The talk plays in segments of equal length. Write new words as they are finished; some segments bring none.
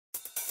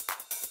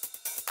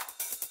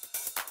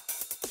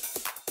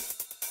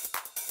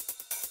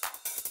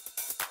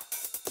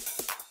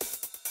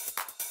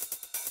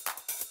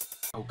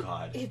Oh,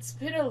 God. It's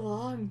been a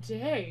long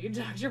day,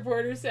 Dr.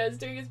 Porter says,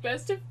 doing his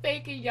best to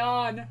fake a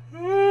yawn.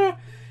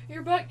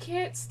 Your butt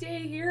can't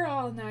stay here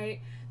all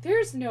night.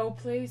 There's no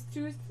place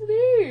to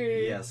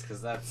sleep. Yes, because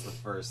that's the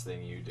first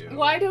thing you do.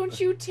 Why don't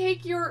you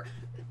take your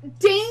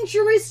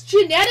dangerous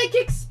genetic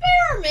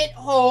experiment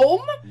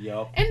home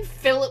and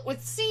fill it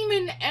with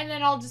semen, and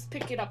then I'll just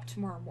pick it up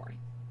tomorrow morning.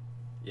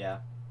 Yeah.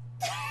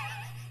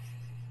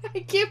 I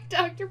give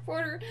Dr.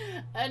 Porter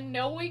a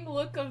knowing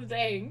look of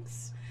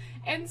thanks,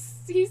 and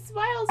he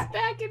smiles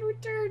back in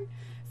return.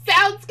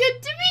 Sounds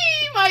good to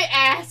me, my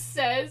ass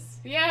says.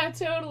 Yeah,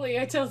 totally,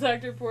 I tell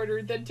Dr.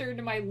 Porter, then turn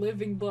to my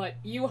living butt.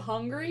 You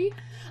hungry?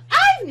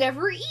 I've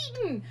never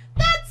eaten.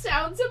 That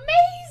sounds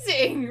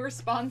amazing,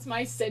 responds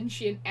my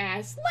sentient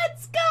ass.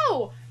 Let's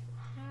go.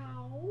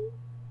 How?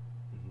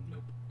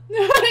 Nope.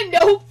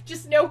 Nope,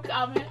 just no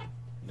comment.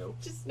 Nope.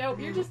 Just nope,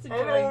 you're just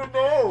enjoying. I don't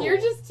know. You're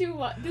just too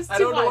much. I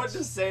don't know what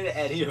to say to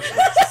any of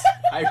this.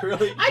 I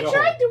really don't. I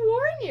tried to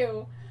warn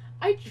you.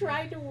 I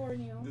tried to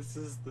warn you. This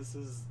is,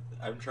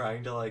 I'm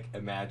trying to, like,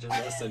 imagine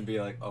this and be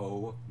like,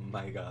 oh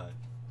my god.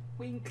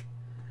 Wink.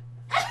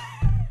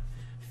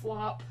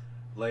 Flop.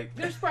 Like,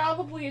 there's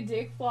probably a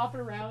dick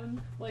flopping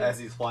around. Like, as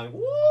he's flying,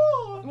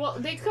 whoa! Well,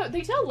 they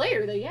tell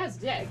later that he has a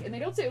dick, and they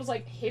don't say it was,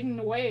 like, hidden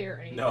away or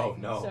anything. No,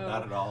 so.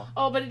 not at all.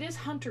 Oh, but it is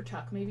Hunter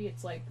Tuck. Maybe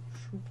it's, like,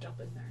 swooped up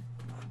in there.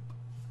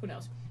 Who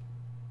knows?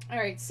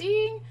 Alright,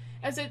 seeing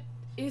as it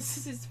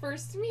is his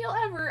first meal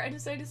ever, I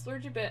decided to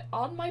splurge a bit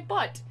on my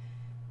butt.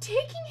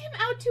 Taking him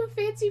out to a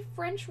fancy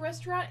French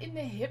restaurant in the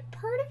hip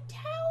part of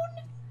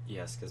town?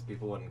 Yes, because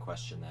people wouldn't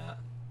question that.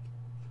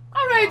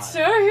 Alright,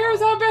 sir,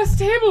 here's our best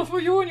table for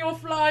you and your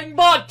flying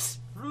butt!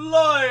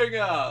 Flying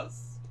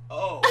ass!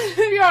 Oh.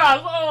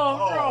 Yes,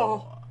 oh,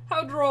 droll.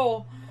 How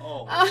droll.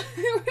 Oh.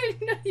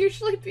 It would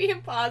usually be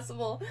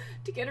impossible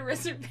to get a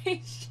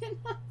reservation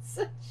on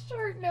such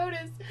short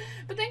notice,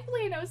 but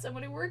thankfully I know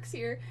someone who works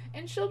here,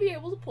 and she'll be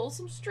able to pull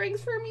some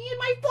strings for me and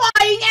my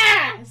flying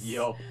ass!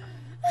 Yup.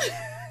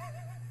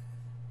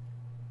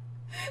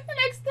 The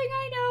next thing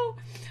I know,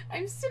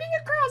 I'm sitting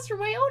across from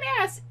my own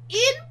ass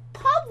in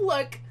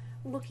public,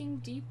 looking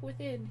deep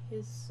within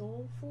his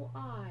soulful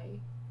eye.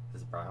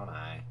 His brown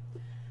eye.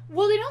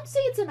 Well, they don't say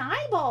it's an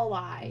eyeball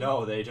eye.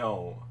 No, they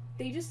don't.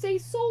 They just say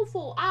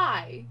soulful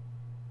eye.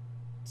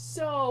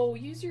 So,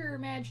 use your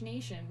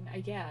imagination,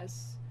 I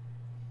guess.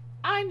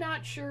 I'm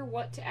not sure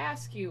what to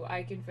ask you,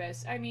 I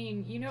confess. I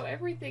mean, you know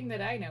everything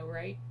that I know,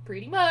 right?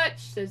 Pretty much,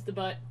 says the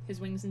butt,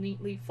 his wings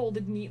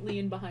folded neatly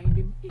in behind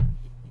him.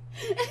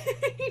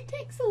 He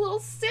takes a little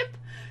sip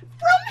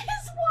from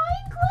his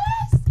wine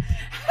glass.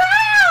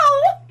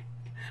 How?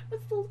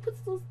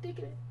 Puts a little stick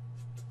in it.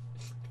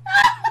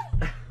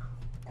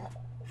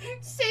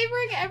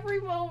 Savoring every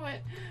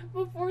moment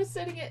before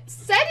setting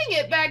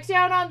it back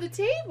down on the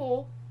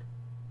table.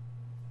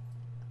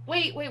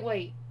 Wait.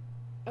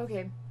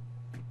 Okay.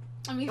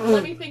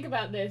 Let me think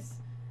about this.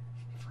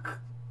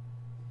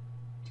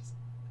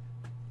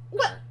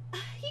 What?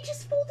 He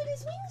just folded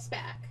his wings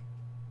back.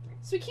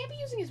 So he can't be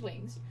using his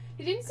wings.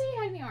 He didn't say he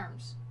had any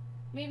arms.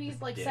 Maybe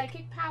he's like dick.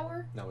 Psychic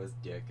power? No, his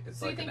dick. It's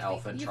so like an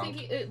elephant trunk.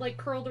 You think it like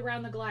curled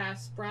around the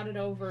glass, brought it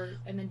over,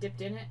 and then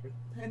dipped in it,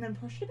 and then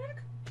pushed it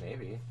back?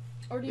 Maybe.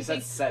 Or do you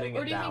think setting it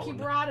down? Or do you think he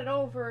brought it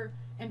over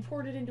and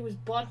poured it into his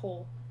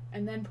butthole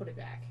and then put it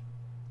back?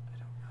 I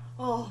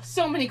don't know. Oh,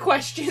 so many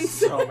questions.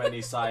 So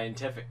many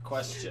scientific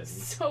questions.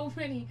 So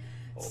many.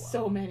 Oh, wow.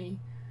 So many.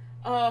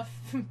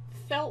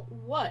 Felt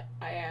what?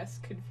 I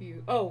asked,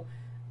 confused. Oh,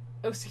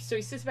 so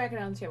he sits back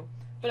down the table.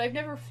 But I've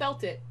never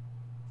felt it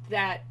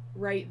that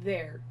right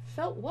there.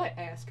 Felt what?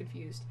 I asked,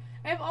 confused.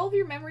 I have all of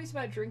your memories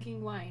about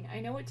drinking wine.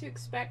 I know what to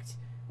expect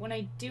when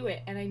I do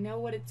it, and I know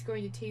what it's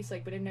going to taste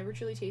like, but I've never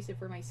truly tasted it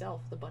for myself,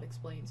 the butt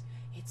explains.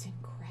 It's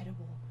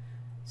incredible.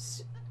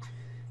 So,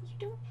 you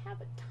don't have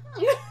a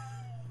tongue.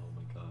 Oh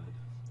my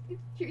god.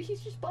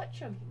 He's just butt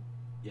chugging.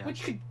 Yeah.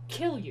 Which could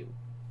kill you.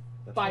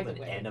 That's by called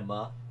the an way.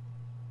 enema.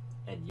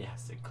 And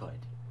yes, it could.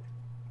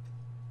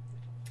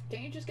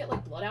 Can't you just get,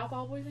 like, blood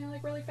alcohol poisoning,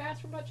 like, really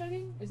fast from butt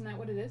chugging? Isn't that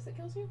what it is that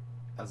kills you?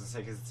 I was gonna say,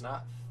 because it's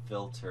not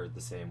filtered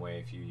the same way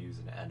if you use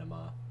an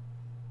enema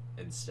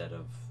instead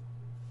of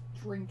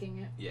drinking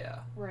it. Yeah.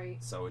 Right.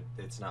 So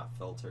it's not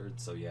filtered,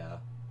 so yeah.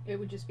 It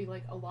would just be,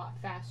 like, a lot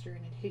faster,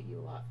 and it'd hit you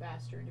a lot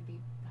faster, and it'd be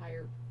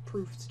higher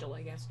proof still,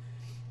 I guess.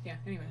 Yeah,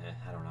 anyway.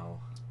 I don't know.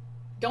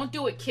 Don't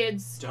do it,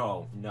 kids.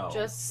 Don't, no.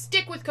 Just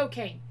stick with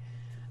cocaine.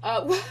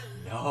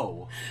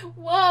 No.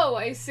 Whoa,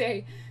 I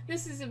say.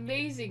 This is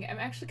amazing. I'm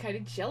actually kind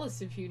of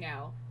jealous of you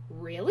now.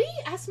 Really?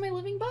 Asked my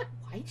living butt.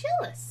 Why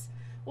jealous?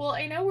 Well,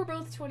 I know we're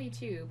both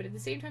 22, but at the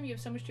same time you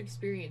have so much to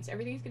experience.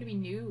 Everything's gonna be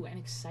new and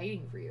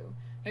exciting for you.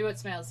 My butt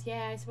smiles.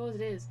 Yeah, I suppose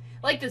it is.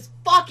 Like this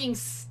fucking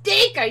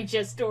steak I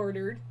just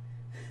ordered.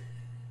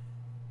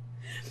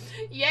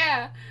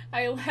 Yeah,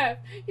 I laugh.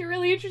 You're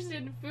really interested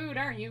in food,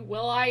 aren't you?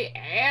 Well, I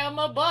am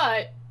a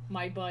butt.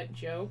 My butt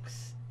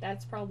jokes.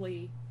 That's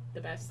probably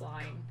the best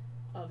line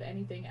of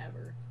anything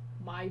ever.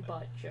 My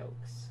butt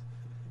jokes.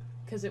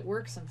 Because it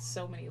works on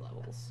so many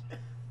levels.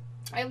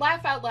 I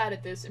laugh out loud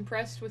at this,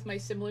 impressed with my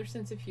his similar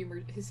sense of humor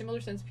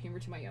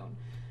to my own.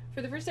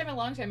 For the first time in a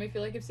long time, I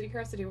feel like I'm sitting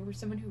across the table from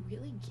someone who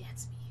really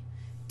gets me.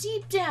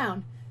 Deep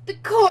down, the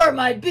core of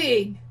my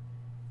being.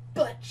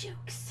 Butt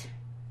jokes.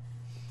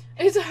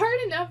 It's hard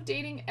enough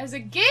dating as a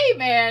gay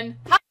man.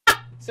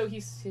 So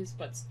his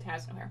butt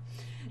has no hair.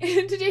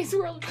 In today's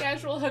world of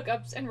casual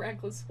hookups and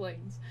reckless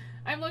flings,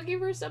 I'm looking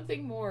for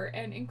something more,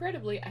 and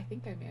incredibly, I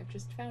think I may have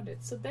just found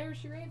it. So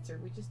there's your answer.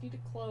 We just need to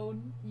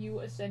clone you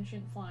a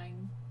sentient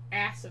flying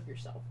ass of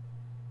yourself.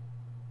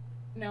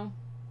 No.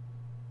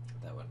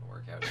 That wouldn't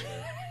work out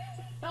either.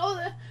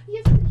 Oh,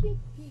 he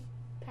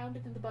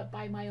pounded in the butt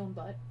by my own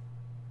butt.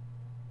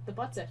 The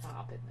butt's at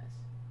top in this.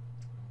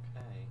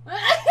 Okay.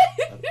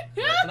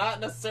 That's not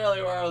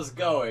necessarily where I was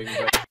going,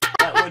 but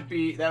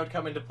that would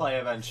come into play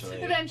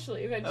eventually.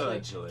 Eventually.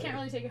 Eventually. Can't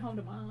really take it home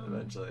to mom.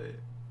 Eventually.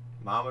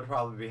 Mom would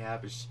probably be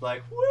happy. She's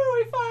like, woo,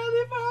 we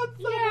finally found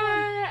someone!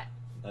 Yeah!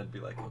 I'd be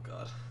like, oh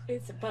god.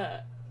 It's a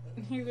butt.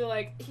 And he'd be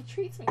like, he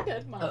treats me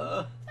good,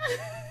 Mom.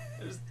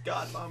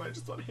 God, Mom, I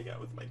just want to hang out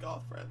with my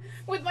golf friends.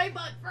 With my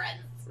butt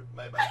friends. With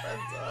my butt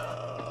friends.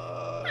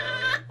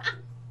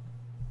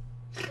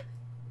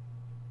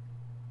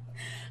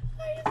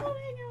 I just want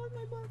to hang out with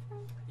my butt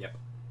friends. Yep.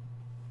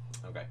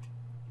 Okay.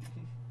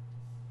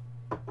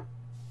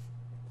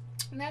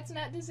 And that's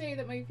not to say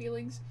that my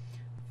feelings...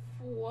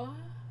 What?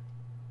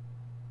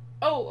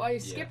 Oh, I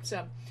skipped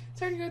some.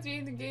 It's hard to go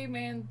through the gay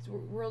man's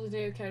world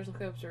today with casual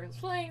cups or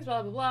flings,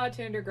 blah, blah, blah,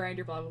 Tinder,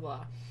 Grindr, blah, blah,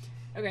 blah.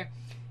 Okay.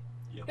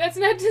 Yep. That's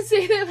not to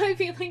say that my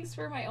feelings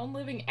for my own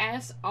living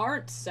ass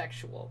aren't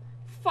sexual.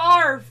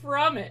 Far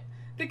from it.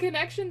 The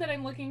connection that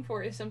I'm looking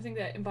for is something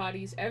that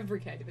embodies every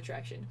kind of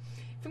attraction.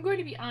 If I'm going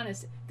to be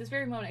honest, at this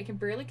very moment I can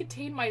barely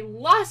contain my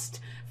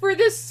lust for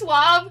this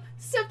suave,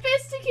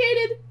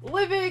 sophisticated,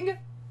 living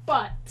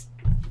butt.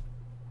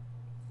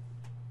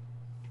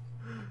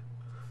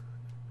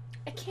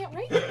 I can't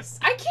write this.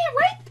 I can't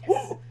write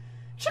this.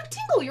 Chuck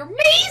Tingle, you're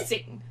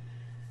amazing.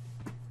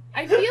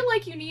 I feel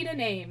like you need a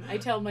name, I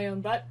tell my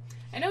own butt.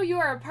 I know you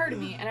are a part of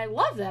me, and I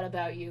love that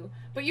about you,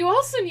 but you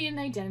also need an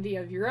identity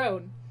of your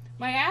own.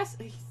 My ass,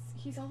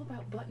 he's all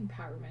about butt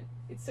empowerment.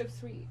 It's so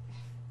sweet.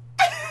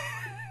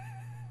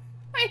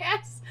 My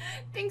ass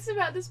thinks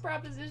about this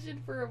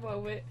proposition for a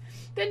moment,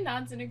 then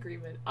nods in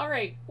agreement.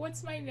 Alright,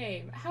 what's my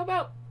name? How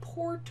about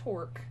Poor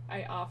Torque,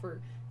 I offer.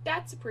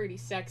 That's a pretty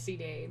sexy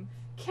name.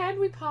 Can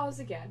we pause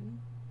again?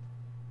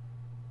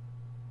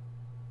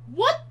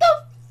 What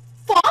the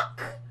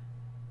fuck?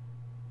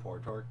 Poor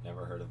Torque,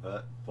 never heard of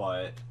it,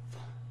 but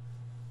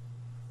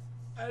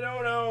I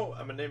don't know.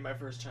 I'm gonna name my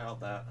first child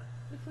that.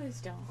 Please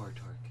don't. Poor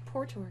Torque.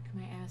 Poor Torque,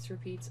 my ass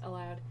repeats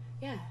aloud.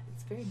 Yeah,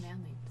 it's very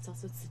manly, but it's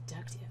also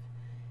seductive.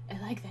 I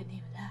like that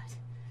name a lot.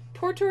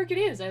 Poor Torque it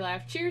is, I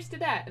laugh. Cheers to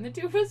that. And the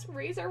two of us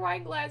raise our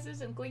wine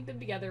glasses and clink them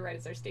together right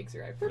as our steaks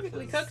arrive.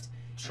 Perfectly cooked.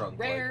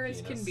 Rare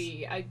as can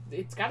be.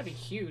 It's gotta be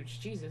huge.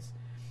 Jesus.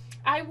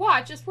 I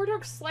watch as Poor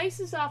Torque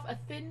slices off a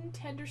thin,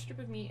 tender strip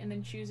of meat and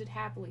then chews it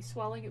happily,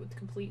 swallowing it with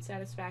complete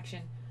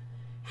satisfaction.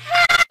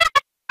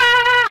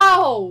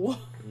 How?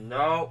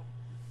 No.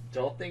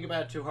 Don't think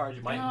about it too hard.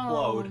 You might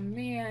implode. implode. Oh,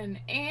 man.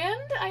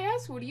 And I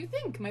ask, what do you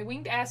think? My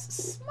winged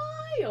ass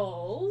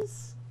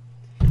smiles.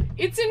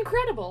 It's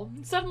incredible.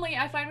 Suddenly,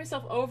 I find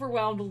myself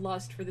overwhelmed with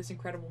lust for this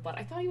incredible butt.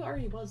 I thought you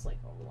already was, like,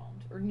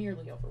 overwhelmed. Or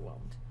nearly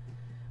overwhelmed.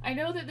 I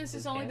know that this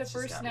is only the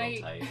first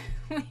night.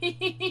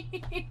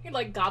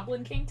 Like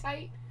Goblin King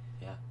tight?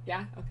 Yeah.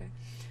 Yeah? Okay.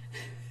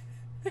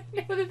 I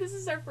know that this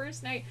is our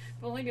first night.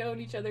 We've only known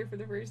each other for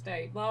the first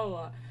night. Blah,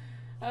 blah,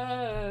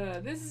 blah.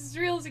 This is as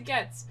real as it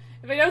gets.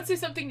 If I don't say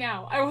something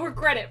now, I will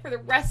regret it for the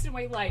rest of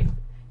my life.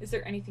 Is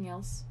there anything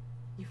else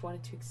you've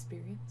wanted to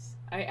experience?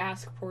 I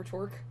ask Poor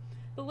Torque.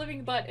 The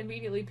living butt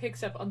immediately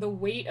picks up on the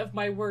weight of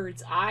my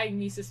words, eyeing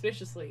me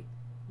suspiciously.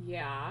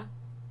 Yeah,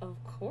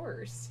 of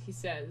course, he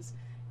says.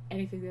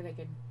 Anything that I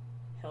can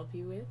help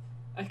you with?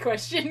 I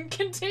question,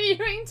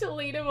 continuing to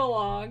lead him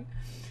along.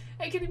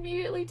 I can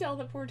immediately tell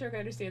that Poor Torque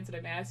understands what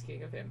I'm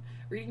asking of him,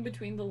 reading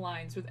between the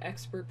lines with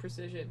expert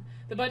precision.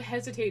 The butt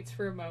hesitates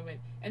for a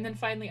moment, and then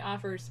finally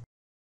offers...